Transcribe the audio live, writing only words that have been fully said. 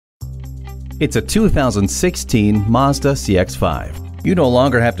It's a 2016 Mazda CX-5. You no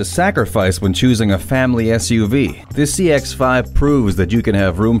longer have to sacrifice when choosing a family SUV. This CX-5 proves that you can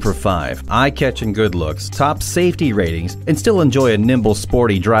have room for 5, eye-catching good looks, top safety ratings, and still enjoy a nimble,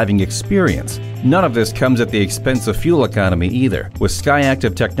 sporty driving experience. None of this comes at the expense of fuel economy either, with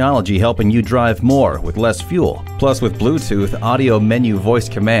Skyactiv technology helping you drive more with less fuel. Plus, with Bluetooth, audio menu voice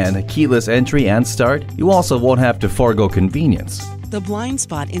command, keyless entry and start, you also won't have to forego convenience. The blind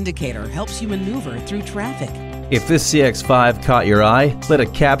spot indicator helps you maneuver through traffic. If this CX-5 caught your eye, let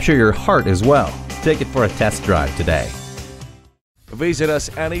it capture your heart as well. Take it for a test drive today. Visit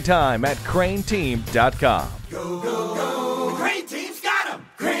us anytime at crainteam.com. Go, go.